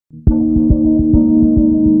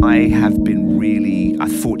I have been really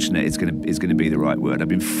fortunate. Is going to be the right word. I've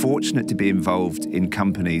been fortunate to be involved in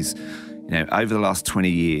companies, over the last 20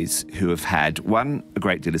 years who have had, one, a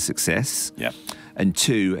great deal of success, and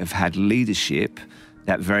two, have had leadership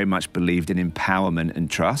that very much believed in empowerment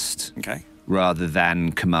and trust, rather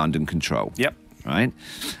than command and control. Right.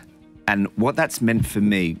 And what that's meant for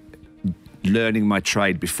me, learning my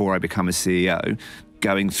trade before I become a CEO,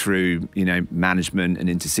 going through, management and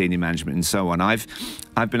into senior management and so on, I've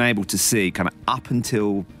been able to see, kind of up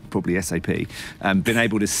until probably SAP, been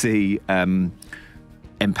able to see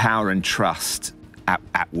empower and trust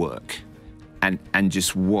at work, and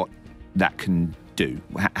just what that can do,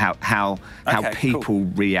 how people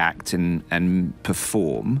react and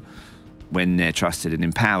perform when they're trusted and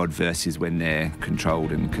empowered versus when they're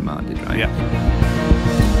controlled and commanded, right?